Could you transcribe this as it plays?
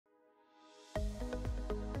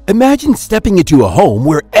Imagine stepping into a home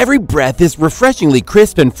where every breath is refreshingly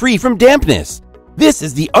crisp and free from dampness. This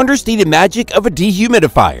is the understated magic of a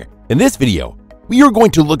dehumidifier. In this video, we are going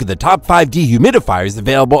to look at the top 5 dehumidifiers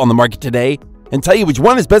available on the market today and tell you which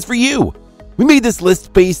one is best for you. We made this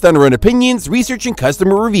list based on our own opinions, research, and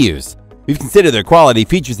customer reviews. We've considered their quality,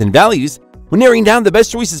 features, and values when narrowing down the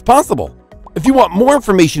best choices possible. If you want more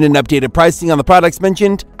information and updated pricing on the products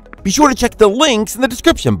mentioned, be sure to check the links in the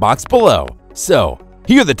description box below. So,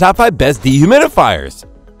 here are the top 5 best dehumidifiers.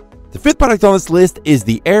 The 5th product on this list is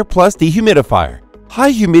the Air Plus Dehumidifier. High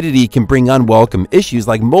humidity can bring unwelcome issues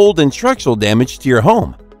like mold and structural damage to your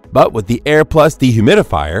home. But with the Air Plus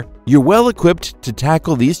Dehumidifier, you're well equipped to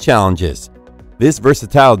tackle these challenges. This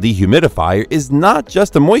versatile dehumidifier is not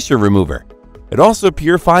just a moisture remover. It also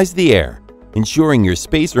purifies the air, ensuring your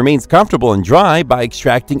space remains comfortable and dry by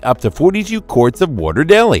extracting up to 42 quarts of water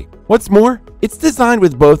daily. What's more, it's designed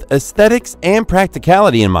with both aesthetics and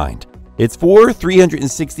practicality in mind. Its 4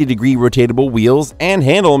 360-degree rotatable wheels and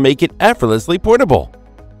handle make it effortlessly portable.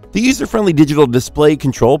 The user-friendly digital display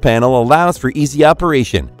control panel allows for easy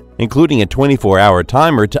operation, including a 24-hour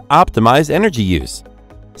timer to optimize energy use.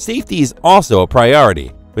 Safety is also a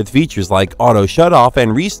priority, with features like auto shut-off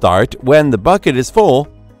and restart when the bucket is full,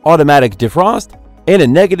 automatic defrost, and a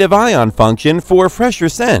negative ion function for a fresher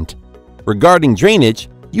scent. Regarding drainage,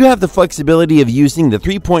 you have the flexibility of using the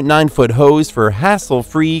 3.9-foot hose for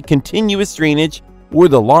hassle-free continuous drainage or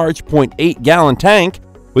the large 0.8-gallon tank,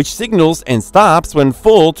 which signals and stops when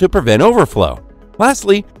full to prevent overflow.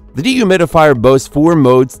 Lastly, the dehumidifier boasts 4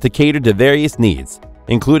 modes to cater to various needs,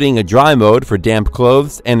 including a dry mode for damp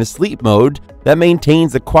clothes and a sleep mode that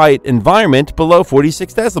maintains a quiet environment below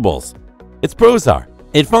 46 decibels. Its pros are: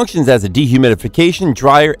 it functions as a dehumidification,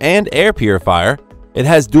 dryer, and air purifier. It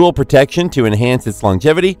has dual protection to enhance its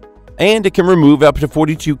longevity, and it can remove up to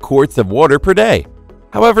 42 quarts of water per day.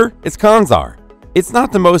 However, its cons are: it's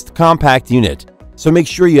not the most compact unit, so make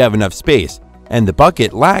sure you have enough space, and the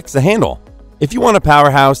bucket lacks a handle. If you want a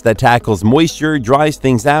powerhouse that tackles moisture, dries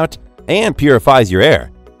things out, and purifies your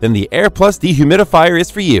air, then the Air Plus Dehumidifier is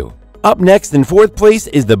for you. Up next in 4th place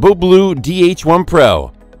is the Mildew DH1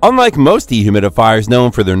 Pro. Unlike most dehumidifiers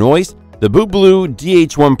known for their noise, the Mildew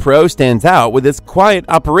DH1 Pro stands out with its quiet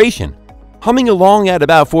operation, humming along at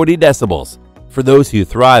about 40 decibels. For those who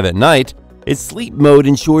thrive at night, its sleep mode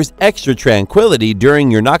ensures extra tranquility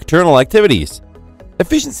during your nocturnal activities.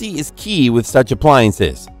 Efficiency is key with such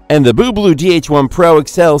appliances, and the Mildew DH1 Pro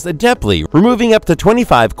excels adeptly, removing up to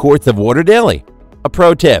 25 quarts of water daily. A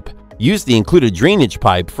pro tip: use the included drainage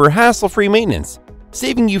pipe for hassle-free maintenance,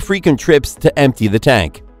 saving you frequent trips to empty the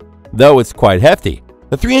tank. Though it's quite hefty,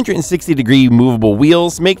 the 360-degree movable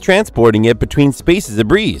wheels make transporting it between spaces a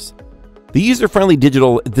breeze. The user-friendly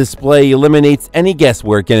digital display eliminates any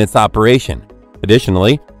guesswork in its operation.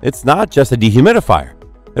 Additionally, it's not just a dehumidifier.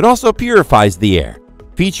 It also purifies the air,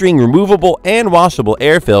 featuring removable and washable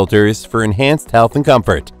air filters for enhanced health and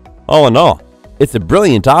comfort. All in all, it's a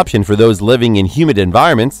brilliant option for those living in humid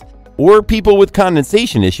environments or people with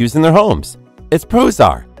condensation issues in their homes. Its pros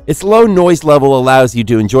are: its low noise level allows you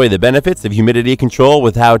to enjoy the benefits of humidity control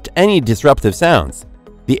without any disruptive sounds.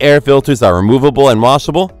 The air filters are removable and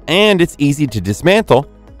washable, and it's easy to dismantle,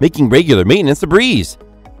 making regular maintenance a breeze.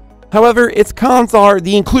 However, its cons are: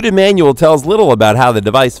 the included manual tells little about how the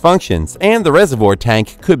device functions, and the reservoir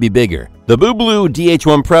tank could be bigger. The Mildew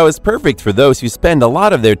DH1 Pro is perfect for those who spend a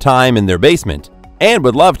lot of their time in their basement and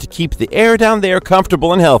would love to keep the air down there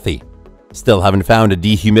comfortable and healthy. Still haven't found a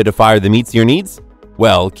dehumidifier that meets your needs?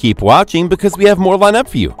 Well, keep watching because we have more lined up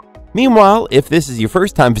for you. Meanwhile, if this is your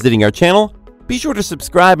first time visiting our channel, be sure to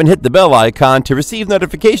subscribe and hit the bell icon to receive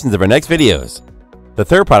notifications of our next videos. The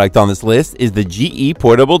 3rd product on this list is the GE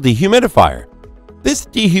Portable Dehumidifier. This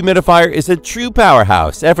dehumidifier is a true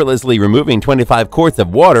powerhouse, effortlessly removing 25 quarts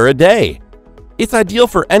of water a day. It's ideal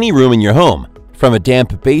for any room in your home, from a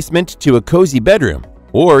damp basement to a cozy bedroom,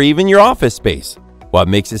 or even your office space. What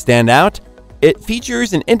makes it stand out? It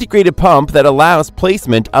features an integrated pump that allows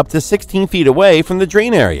placement up to 16 feet away from the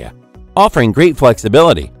drain area, offering great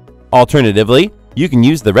flexibility. Alternatively, you can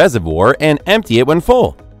use the reservoir and empty it when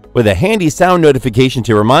full, with a handy sound notification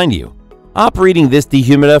to remind you. Operating this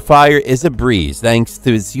dehumidifier is a breeze thanks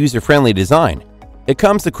to its user-friendly design. It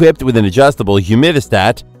comes equipped with an adjustable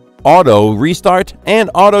humidistat, auto restart,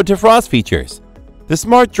 and auto defrost features. The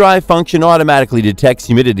Smart Dry function automatically detects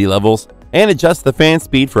humidity levels and adjusts the fan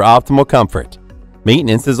speed for optimal comfort.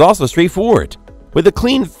 Maintenance is also straightforward, with a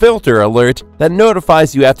clean filter alert that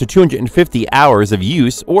notifies you after 250 hours of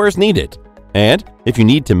use or as needed. And if you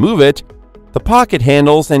need to move it, the pocket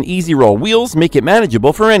handles and easy roll wheels make it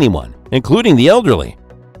manageable for anyone, including the elderly.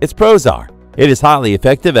 Its pros are: It is highly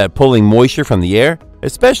effective at pulling moisture from the air,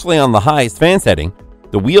 especially on the highest fan setting.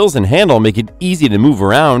 The wheels and handle make it easy to move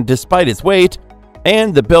around despite its weight,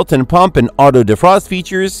 and the built-in pump and auto defrost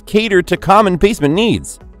features cater to common basement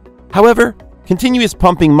needs. However, continuous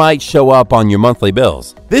pumping might show up on your monthly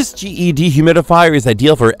bills. This GE dehumidifier is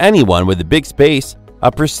ideal for anyone with a big space,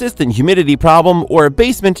 a persistent humidity problem, or a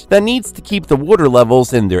basement that needs to keep the water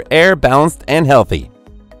levels in their air balanced and healthy.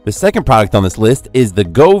 The second product on this list is the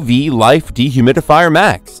GoV Life Dehumidifier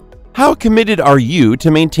Max. How committed are you to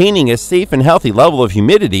maintaining a safe and healthy level of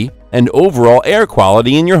humidity and overall air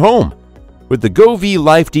quality in your home? With the GoV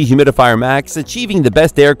Life Dehumidifier Max, achieving the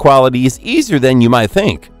best air quality is easier than you might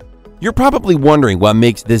think. You're probably wondering what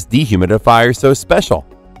makes this dehumidifier so special.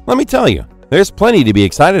 Let me tell you, there's plenty to be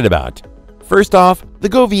excited about. First off, the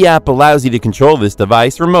GoV app allows you to control this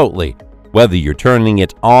device remotely, whether you're turning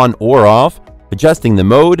it on or off, adjusting the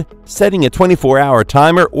mode, setting a 24-hour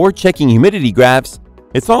timer, or checking humidity graphs.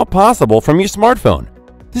 It's all possible from your smartphone.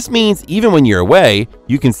 This means even when you're away,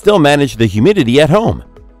 you can still manage the humidity at home.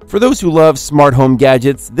 For those who love smart home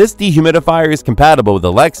gadgets, this dehumidifier is compatible with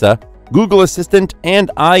Alexa, Google Assistant, and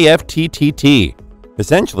IFTTT,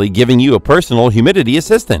 essentially giving you a personal humidity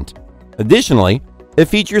assistant. Additionally, it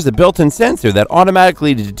features a built-in sensor that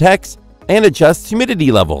automatically detects and adjusts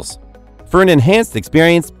humidity levels. For an enhanced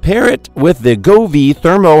experience, pair it with the GoV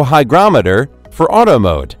Thermohygrometer for auto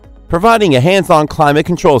mode, providing a hands-on climate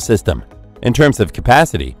control system. In terms of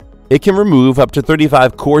capacity, it can remove up to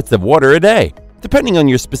 35 quarts of water a day, depending on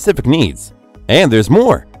your specific needs. And there's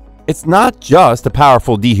more. It's not just a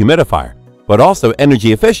powerful dehumidifier, but also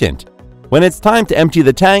energy efficient. When it's time to empty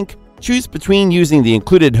the tank, choose between using the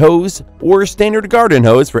included hose or standard garden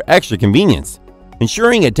hose for extra convenience,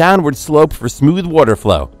 ensuring a downward slope for smooth water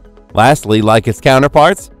flow. Lastly, like its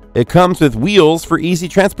counterparts, it comes with wheels for easy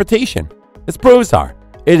transportation. Its pros are,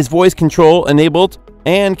 it is voice control enabled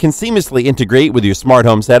and can seamlessly integrate with your smart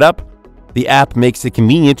home setup. The app makes it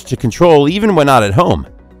convenient to control even when not at home,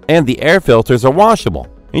 and the air filters are washable,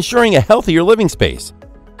 ensuring a healthier living space.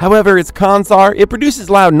 However, its cons are it produces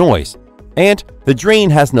loud noise, and the drain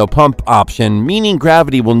has no pump option, meaning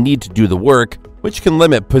gravity will need to do the work, which can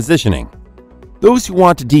limit positioning. Those who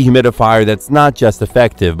want a dehumidifier that's not just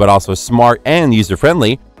effective but also smart and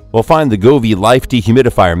user-friendly will find the GoV Life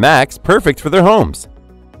Dehumidifier Max perfect for their homes.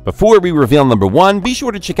 Before we reveal number 1, be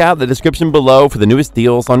sure to check out the description below for the newest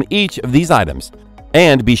deals on each of these items.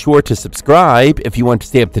 And be sure to subscribe if you want to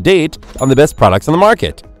stay up to date on the best products on the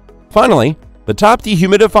market. Finally, the top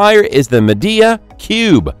dehumidifier is the Mildew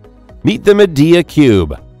Cube. Meet the Mildew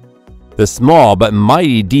Cube, the small but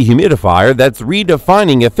mighty dehumidifier that's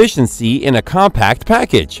redefining efficiency in a compact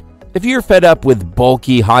package. If you're fed up with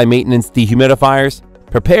bulky, high-maintenance dehumidifiers,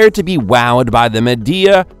 prepare to be wowed by the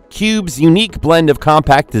Mildew Cube's unique blend of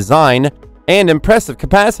compact design and impressive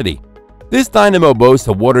capacity. This dynamo boasts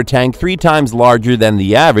a water tank 3 times larger than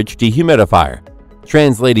the average dehumidifier,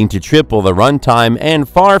 translating to triple the runtime and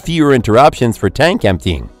far fewer interruptions for tank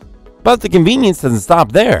emptying. But the convenience doesn't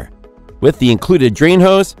stop there. With the included drain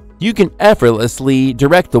hose, you can effortlessly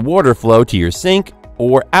direct the water flow to your sink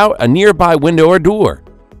or out a nearby window or door.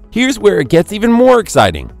 Here's where it gets even more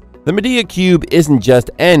exciting. The Mildew Cube isn't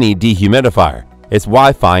just any dehumidifier. It's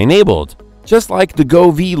Wi-Fi enabled, just like the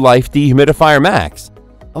GoV Life Dehumidifier Max,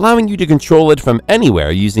 allowing you to control it from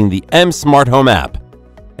anywhere using the M Smart Home app.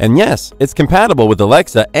 And yes, it's compatible with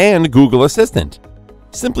Alexa and Google Assistant.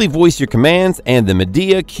 Simply voice your commands and the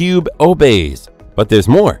Mildew Cube obeys. But there's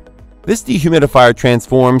more. This dehumidifier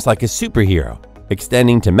transforms like a superhero,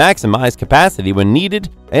 extending to maximize capacity when needed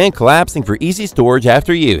and collapsing for easy storage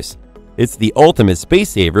after use. It's the ultimate space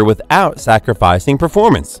saver without sacrificing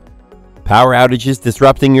performance. Power outages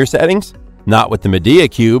disrupting your settings? Not with the Mildew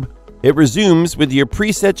Cube. It resumes with your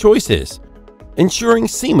preset choices, ensuring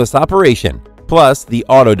seamless operation. Plus, the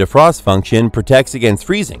auto defrost function protects against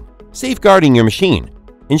freezing, safeguarding your machine.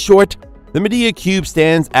 In short, the Mildew Cube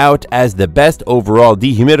stands out as the best overall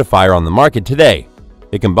dehumidifier on the market today.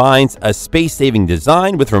 It combines a space-saving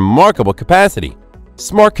design with remarkable capacity,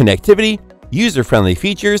 smart connectivity, user-friendly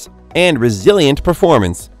features, and resilient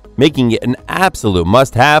performance, making it an absolute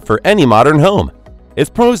must-have for any modern home. Its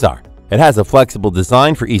pros are, it has a flexible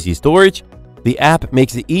design for easy storage, the app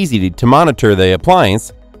makes it easy to monitor the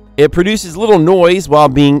appliance, it produces little noise while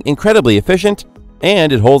being incredibly efficient,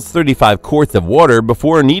 and it holds 35 quarts of water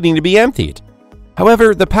before needing to be emptied.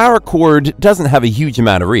 However, the power cord doesn't have a huge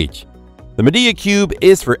amount of reach. The Mildew Cube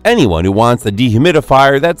is for anyone who wants a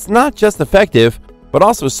dehumidifier that's not just effective, but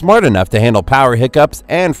also smart enough to handle power hiccups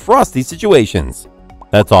and frosty situations.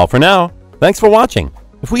 That's all for now. Thanks for watching.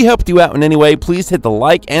 If we helped you out in any way, please hit the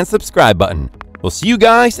like and subscribe button. We'll see you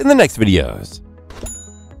guys in the next videos.